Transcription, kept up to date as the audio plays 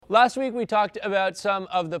Last week we talked about some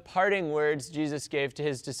of the parting words Jesus gave to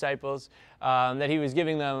his disciples, that he was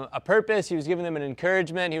giving them a purpose, he was giving them an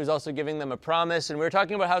encouragement, he was also giving them a promise, and we were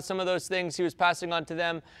talking about how some of those things he was passing on to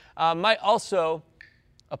them might also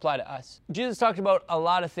apply to us. Jesus talked about a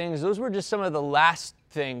lot of things. Those were just some of the last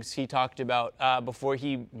things he talked about before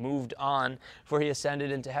he moved on, before he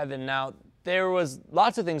ascended into heaven. Now, there was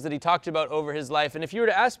lots of things that he talked about over his life, and if you were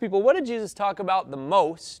to ask people, what did Jesus talk about the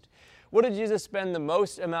most? What did Jesus spend the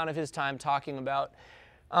most amount of his time talking about?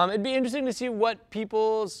 It'd be interesting to see what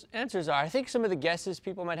people's answers are. I think some of the guesses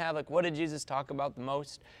people might have, like, what did Jesus talk about the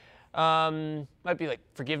most? Might be like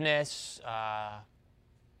forgiveness,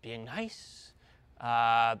 being nice,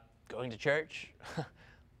 going to church,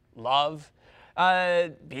 love,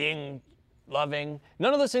 being loving.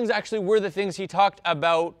 None of those things actually were the things he talked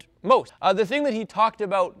about most. The thing that he talked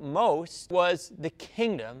about most was the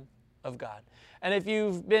kingdom of God. And if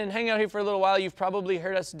you've been hanging out here for a little while, you've probably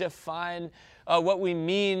heard us define what we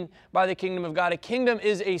mean by the kingdom of God. A kingdom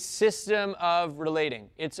is a system of relating.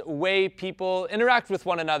 It's a way people interact with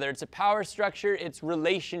one another. It's a power structure. It's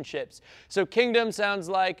relationships. So kingdom sounds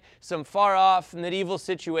like some far-off medieval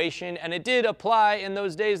situation, and it did apply in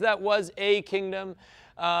those days. That was a kingdom.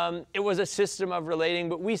 It was a system of relating,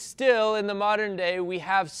 but we still, in the modern day, we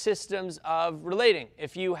have systems of relating.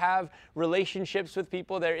 If you have relationships with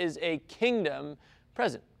people, there is a kingdom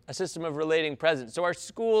present, a system of relating present. So our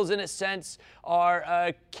schools, in a sense, are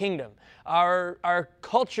a kingdom. Our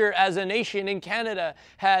culture as a nation in Canada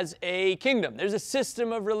has a kingdom. There's a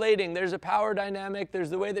system of relating. There's a power dynamic.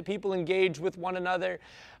 There's the way that people engage with one another.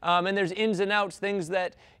 And there's ins and outs, things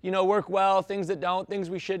that, work well, things that don't, things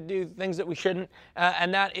we should do, things that we shouldn't.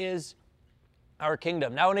 And that is our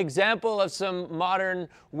kingdom. Now, an example of some modern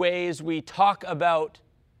ways we talk about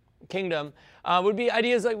kingdom would be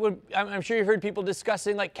ideas like, I'm sure you've heard people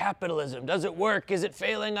discussing, like capitalism. Does it work? Is it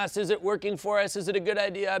failing us? Is it working for us? Is it a good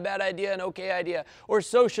idea, a bad idea, an okay idea? Or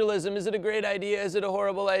socialism, is it a great idea? Is it a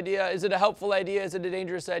horrible idea? Is it a helpful idea? Is it a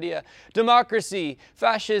dangerous idea? Democracy,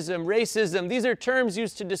 fascism, racism, these are terms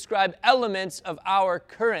used to describe elements of our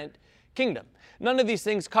current kingdom. None of these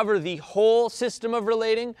things cover the whole system of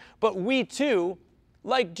relating, but we too,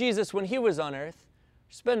 like Jesus when he was on earth,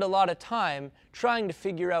 spend a lot of time trying to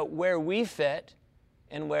figure out where we fit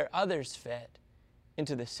and where others fit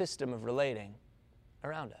into the system of relating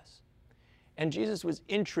around us. And Jesus was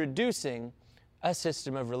introducing a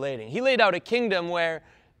system of relating. He laid out a kingdom where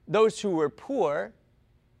those who were poor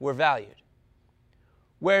were valued,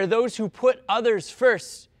 where those who put others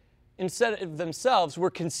first instead of themselves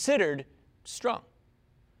were considered strong,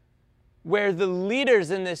 where the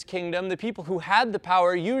leaders in this kingdom, the people who had the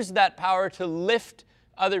power, used that power to lift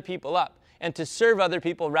other people up and to serve other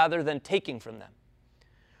people rather than taking from them.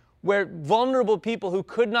 Where vulnerable people who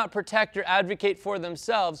could not protect or advocate for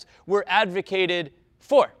themselves were advocated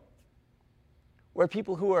for. Where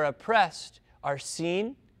people who are oppressed are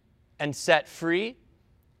seen and set free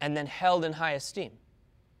and then held in high esteem.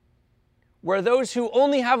 Where those who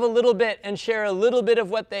only have a little bit and share a little bit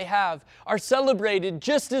of what they have are celebrated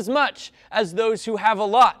just as much as those who have a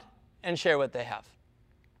lot and share what they have.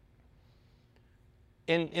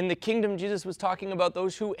 In the kingdom, Jesus was talking about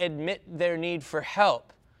those who admit their need for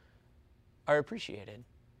help are appreciated.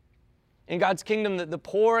 In God's kingdom, the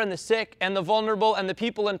poor and the sick and the vulnerable and the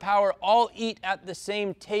people in power all eat at the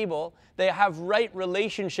same table. They have right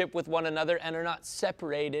relationship with one another and are not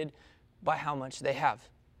separated by how much they have,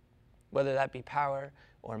 whether that be power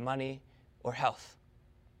or money or health.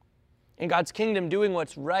 In God's kingdom, doing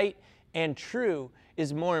what's right and true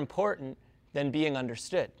is more important than being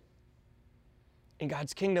understood. In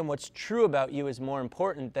God's kingdom, what's true about you is more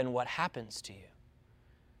important than what happens to you.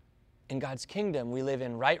 In God's kingdom, we live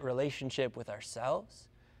in right relationship with ourselves,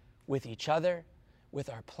 with each other, with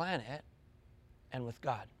our planet, and with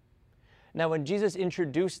God. Now, when Jesus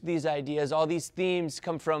introduced these ideas, all these themes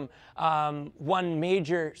come from one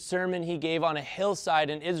major sermon he gave on a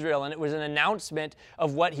hillside in Israel, and it was an announcement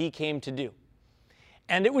of what he came to do.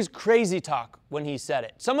 And it was crazy talk when he said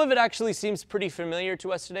it. Some of it actually seems pretty familiar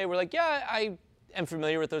to us today. We're like, yeah, I am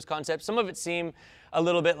familiar with those concepts. Some of it seem a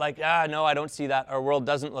little bit like, no, I don't see that. Our world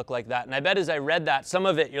doesn't look like that. And I bet as I read that, some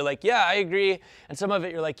of it you're like, yeah, I agree. And some of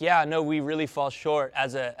it you're like, yeah, no, we really fall short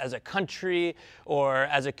as a country or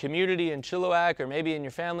as a community in Chilliwack or maybe in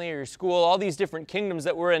your family or your school, all these different kingdoms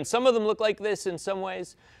that we're in. Some of them look like this in some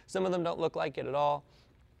ways. Some of them don't look like it at all.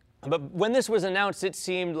 But when this was announced, it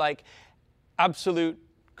seemed like absolute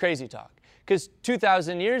crazy talk. Because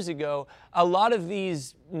 2,000 years ago, a lot of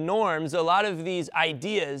these norms, a lot of these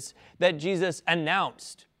ideas that Jesus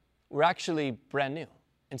announced were actually brand new.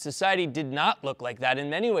 And society did not look like that. In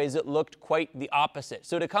many ways, it looked quite the opposite.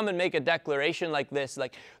 So to come and make a declaration like this,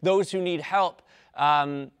 like those who need help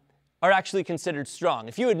are actually considered strong.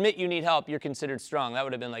 If you admit you need help, you're considered strong. That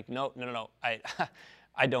would have been like, no,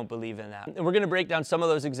 I don't believe in that. And we're going to break down some of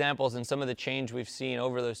those examples and some of the change we've seen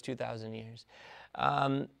over those 2,000 years.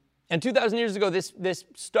 And 2,000 years ago, this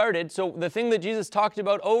started. So the thing that Jesus talked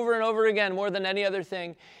about over and over again, more than any other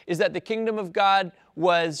thing, is that the kingdom of God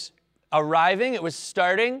was arriving, it was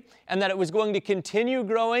starting, and that it was going to continue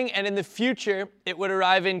growing, and in the future, it would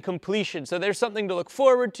arrive in completion. So there's something to look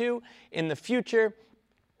forward to in the future,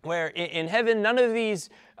 where in heaven, none of these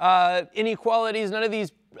inequalities, none of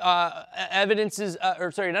these none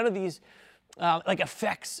of these like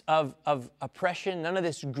effects of oppression, none of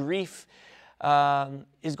this grief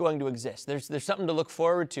is going to exist. There's something to look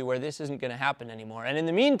forward to where this isn't going to happen anymore. And in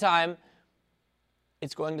the meantime,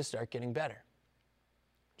 it's going to start getting better.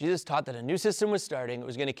 Jesus taught that a new system was starting, it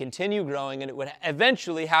was going to continue growing, and it would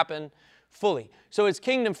eventually happen fully. So his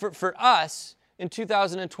kingdom for us in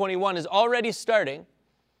 2021 is already starting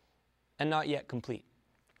and not yet complete.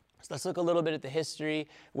 So let's look a little bit at the history,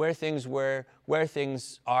 where things were, where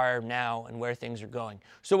things are now, and where things are going.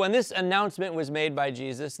 So when this announcement was made by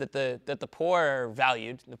Jesus that the poor are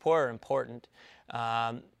valued, the poor are important,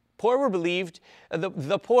 the poor were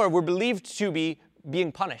believed to be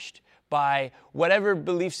being punished by whatever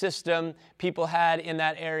belief system people had in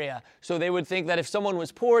that area. So they would think that if someone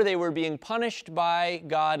was poor, they were being punished by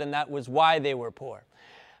God, and that was why they were poor.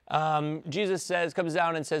 Jesus comes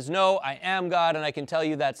down and says, no, I am God, and I can tell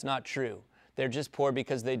you that's not true. They're just poor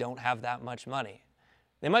because they don't have that much money.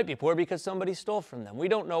 They might be poor because somebody stole from them. We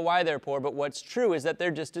don't know why they're poor, but what's true is that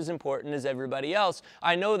they're just as important as everybody else.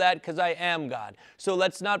 I know that because I am God. So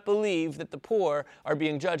let's not believe that the poor are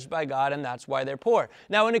being judged by God, and that's why they're poor.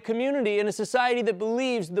 Now, in a community, in a society that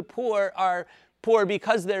believes the poor are poor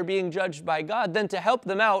because they're being judged by God, then to help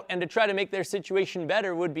them out and to try to make their situation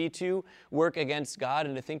better would be to work against God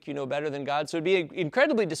and to think you know better than God. So it'd be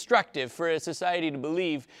incredibly destructive for a society to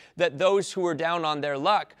believe that those who were down on their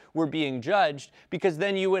luck were being judged, because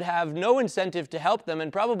then you would have no incentive to help them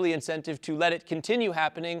and probably incentive to let it continue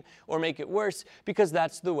happening or make it worse, because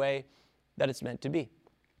that's the way that it's meant to be.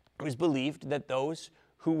 It was believed that those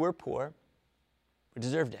who were poor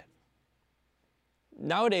deserved it.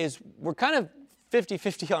 Nowadays, we're kind of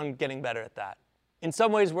 50-50 on getting better at that. In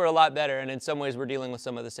some ways, we're a lot better, and in some ways, we're dealing with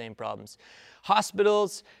some of the same problems.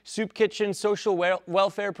 Hospitals, soup kitchens, social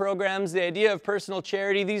welfare programs, the idea of personal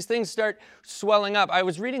charity, these things start swelling up. I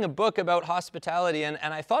was reading a book about hospitality, and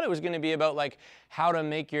I thought it was going to be about like how to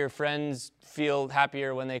make your friends feel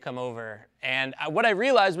happier when they come over. And what I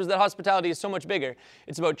realized was that hospitality is so much bigger.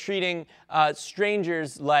 It's about treating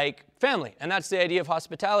strangers like family, and that's the idea of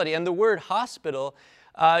hospitality. And the word hospital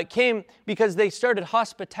came because they started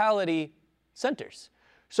hospitality centers.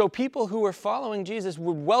 So people who were following Jesus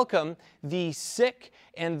would welcome the sick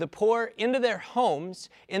and the poor into their homes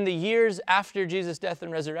in the years after Jesus' death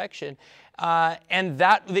and resurrection. And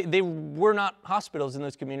that they were not hospitals in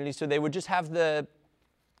those communities, so they would just have the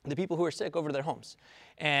people who are sick over to their homes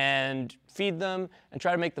and feed them and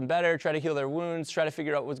try to make them better, try to heal their wounds, try to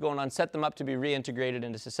figure out what's going on, set them up to be reintegrated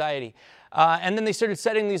into society. And then they started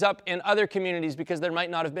setting these up in other communities because there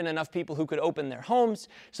might not have been enough people who could open their homes.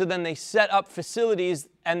 So then they set up facilities,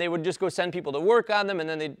 and they would just go send people to work on them, and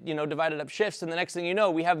then they divided up shifts, and the next thing you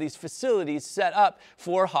know, we have these facilities set up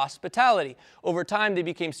for hospitality. Over time, they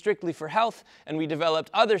became strictly for health, and we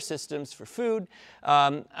developed other systems for food,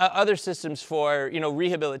 other systems for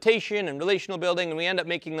rehabilitation and relational building, and we end up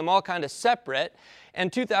making them all kind of separate.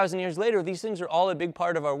 And 2,000 years later, these things are all a big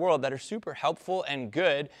part of our world that are super helpful and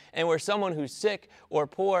good, and where someone who's sick or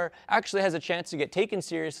poor actually has a chance to get taken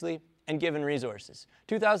seriously and given resources.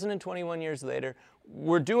 2021 years later,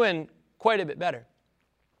 we're doing quite a bit better.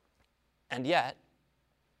 And yet,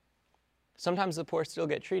 sometimes the poor still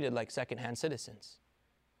get treated like second-hand citizens,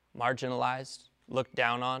 marginalized, looked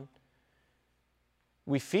down on.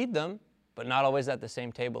 We feed them, but not always at the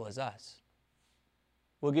same table as us.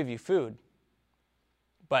 We'll give you food,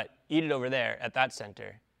 but eat it over there at that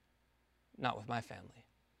center, not with my family.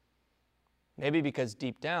 Maybe because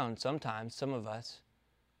deep down, sometimes, some of us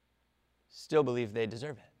still believe they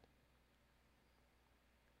deserve it.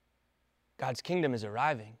 God's kingdom is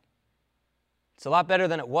arriving. It's a lot better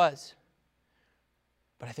than it was,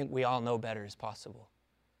 but I think we all know better is possible.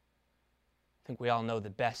 I think we all know the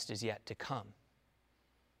best is yet to come.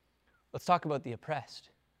 Let's talk about the oppressed.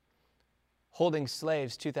 Holding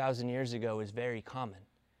slaves 2,000 years ago is very common.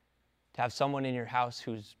 To have someone in your house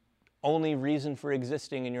whose only reason for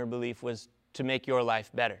existing in your belief was to make your life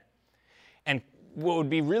better. And what would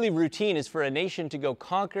be really routine is for a nation to go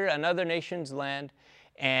conquer another nation's land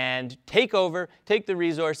and take over, take the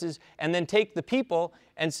resources, and then take the people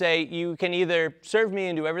and say, you can either serve me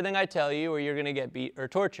and do everything I tell you, or you're going to get beat or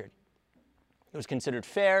tortured. It was considered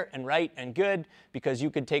fair and right and good because you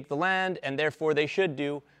could take the land, and therefore they should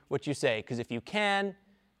do what you say, because if you can,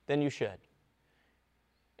 then you should.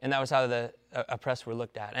 And that was how the oppressed were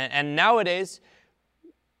looked at. And nowadays,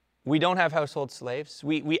 we don't have household slaves.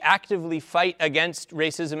 We actively fight against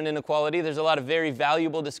racism and inequality. There's a lot of very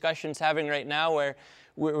valuable discussions happening right now where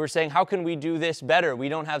we're saying, how can we do this better? We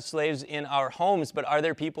don't have slaves in our homes, but are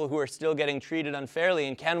there people who are still getting treated unfairly,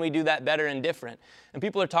 and can we do that better and different? And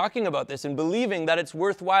people are talking about this and believing that it's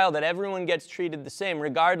worthwhile that everyone gets treated the same,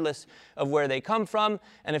 regardless of where they come from.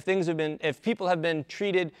 And if people have been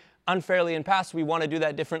treated unfairly in past, we want to do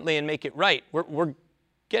that differently and make it right. We're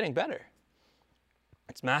getting better.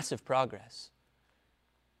 It's massive progress.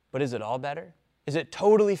 But is it all better? Is it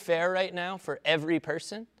totally fair right now for every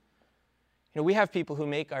person? We have people who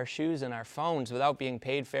make our shoes and our phones without being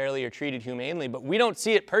paid fairly or treated humanely, but we don't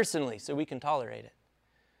see it personally, so we can tolerate it.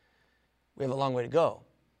 We have a long way to go.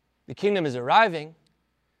 The kingdom is arriving,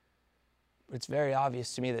 but it's very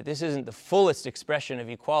obvious to me that this isn't the fullest expression of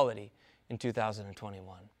equality in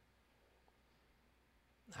 2021.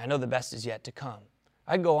 I know the best is yet to come.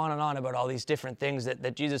 I could go on and on about all these different things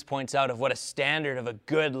that Jesus points out of what a standard of a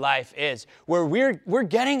good life is, where we're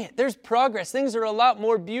getting it. There's progress. Things are a lot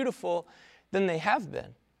more beautiful than they have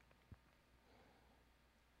been.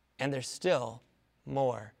 And there's still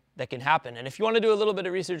more that can happen. And if you want to do a little bit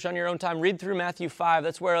of research on your own time, read through Matthew 5.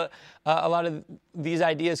 That's where a lot of these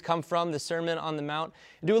ideas come from, the Sermon on the Mount.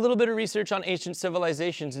 Do a little bit of research on ancient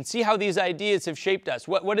civilizations and see how these ideas have shaped us.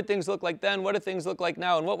 What did things look like then? What do things look like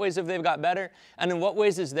now? In what ways have they got better? And in what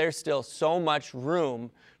ways is there still so much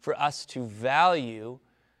room for us to value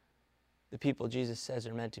the people Jesus says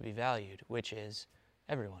are meant to be valued, which is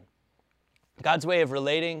everyone? God's way of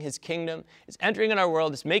relating, his kingdom, is entering in our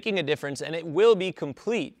world, is making a difference, and it will be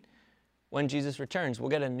complete when Jesus returns.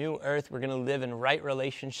 We'll get a new earth. We're going to live in right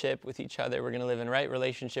relationship with each other. We're going to live in right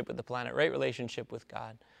relationship with the planet, right relationship with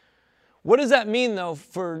God. What does that mean, though,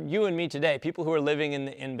 for you and me today, people who are living in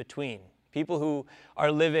the in-between, people who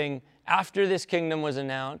are living after this kingdom was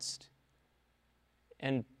announced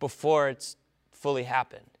and before it's fully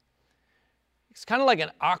happened? It's kind of like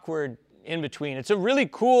an awkward in-between. It's a really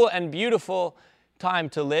cool and beautiful time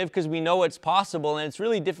to live because we know it's possible, and it's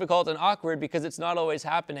really difficult and awkward because it's not always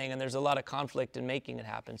happening, and there's a lot of conflict in making it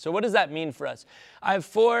happen. So what does that mean for us? I have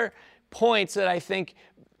 4 points that I think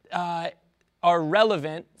are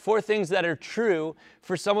relevant, 4 things that are true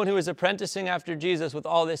for someone who is apprenticing after Jesus with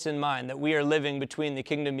all this in mind, that we are living between the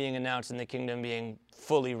kingdom being announced and the kingdom being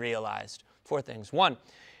fully realized. 4 things. 1,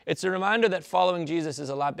 it's a reminder that following Jesus is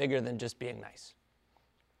a lot bigger than just being nice.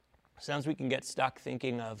 Sometimes we can get stuck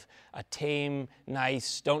thinking of a tame,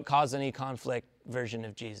 nice, don't cause any conflict version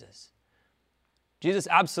of Jesus. Jesus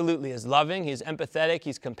absolutely is loving, he's empathetic,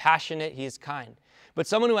 he's compassionate, he is kind. But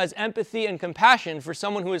someone who has empathy and compassion for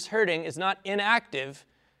someone who is hurting is not inactive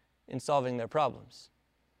in solving their problems.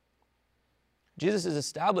 Jesus is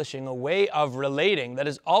establishing a way of relating that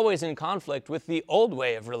is always in conflict with the old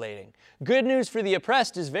way of relating. Good news for the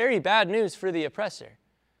oppressed is very bad news for the oppressor.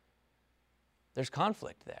 There's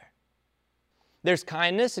conflict there. There's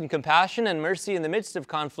kindness and compassion and mercy in the midst of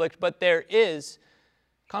conflict, but there is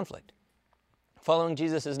conflict. Following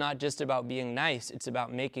Jesus is not just about being nice, it's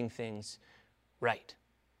about making things right.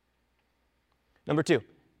 Number 2,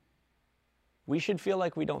 we should feel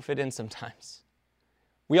like we don't fit in sometimes.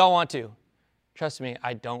 We all want to. Trust me,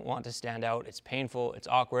 I don't want to stand out. It's painful, it's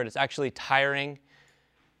awkward, it's actually tiring.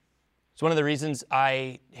 It's one of the reasons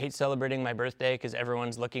I hate celebrating my birthday, because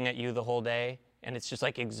everyone's looking at you the whole day. And it's just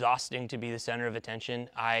like exhausting to be the center of attention.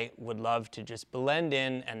 I would love to just blend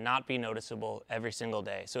in and not be noticeable every single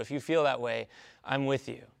day. So if you feel that way, I'm with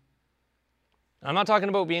you. I'm not talking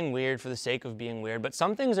about being weird for the sake of being weird, but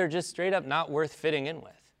some things are just straight up not worth fitting in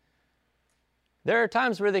with. There are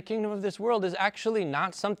times where the kingdom of this world is actually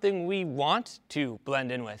not something we want to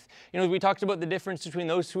blend in with. We talked about the difference between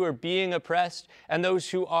those who are being oppressed and those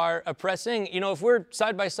who are oppressing. If we're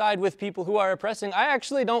side by side with people who are oppressing, I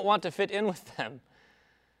actually don't want to fit in with them.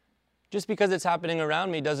 Just because it's happening around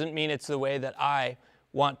me doesn't mean it's the way that I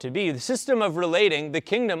want to be. The system of relating, the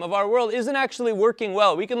kingdom of our world, isn't actually working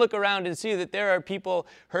well. We can look around and see that there are people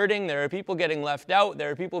hurting, there are people getting left out,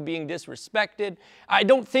 there are people being disrespected. I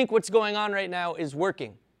don't think what's going on right now is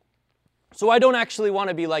working. So I don't actually want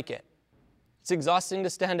to be like it. It's exhausting to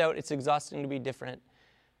stand out, it's exhausting to be different.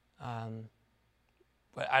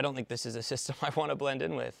 But I don't think this is a system I want to blend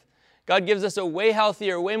in with. God gives us a way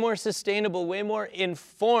healthier, way more sustainable, way more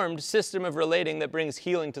informed system of relating that brings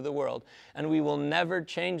healing to the world. And we will never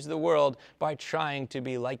change the world by trying to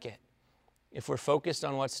be like it. If we're focused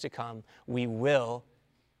on what's to come, we will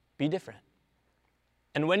be different.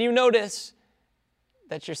 And when you notice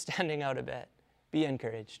that you're standing out a bit, be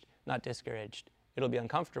encouraged, not discouraged. It'll be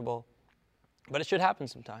uncomfortable, but it should happen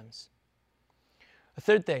sometimes. A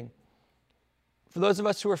third thing, for those of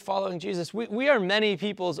us who are following Jesus, we are many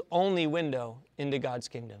people's only window into God's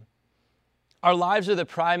kingdom. Our lives are the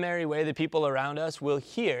primary way the people around us will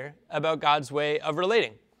hear about God's way of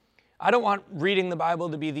relating. I don't want reading the Bible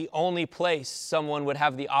to be the only place someone would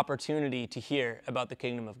have the opportunity to hear about the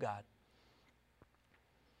kingdom of God.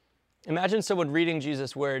 Imagine someone reading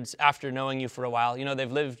Jesus' words after knowing you for a while. You know,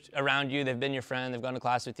 they've lived around you, they've been your friend, they've gone to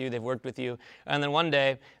class with you, they've worked with you, and then one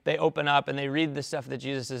day they open up and they read the stuff that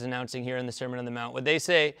Jesus is announcing here in the Sermon on the Mount. Would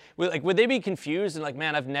they be confused and like,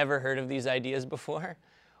 man, I've never heard of these ideas before?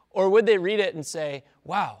 Or would they read it and say,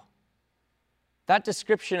 wow, that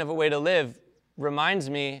description of a way to live reminds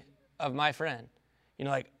me of my friend? You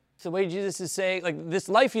know, like the way Jesus is saying, like this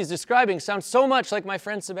life he's describing sounds so much like my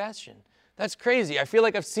friend Sebastian. That's crazy. I feel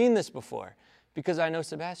like I've seen this before because I know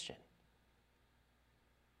Sebastian.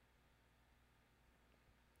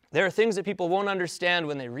 There are things that people won't understand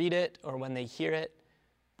when they read it or when they hear it,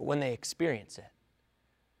 but when they experience it.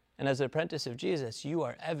 And as an apprentice of Jesus, you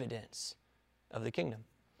are evidence of the kingdom.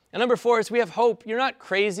 And number 4 is we have hope. You're not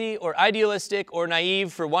crazy or idealistic or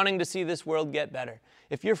naive for wanting to see this world get better.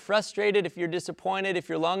 If you're frustrated, if you're disappointed, if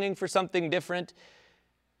you're longing for something different,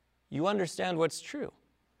 you understand what's true.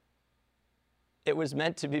 It was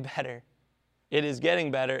meant to be better. It is getting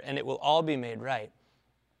better, and it will all be made right.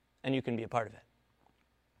 And you can be a part of it.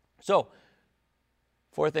 So,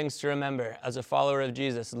 4 things to remember as a follower of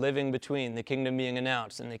Jesus, living between the kingdom being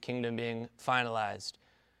announced and the kingdom being finalized.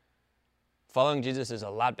 Following Jesus is a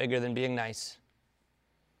lot bigger than being nice.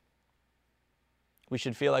 We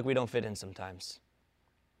should feel like we don't fit in sometimes.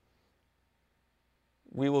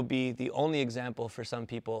 We will be the only example for some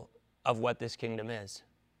people of what this kingdom is.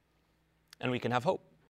 And we can have hope.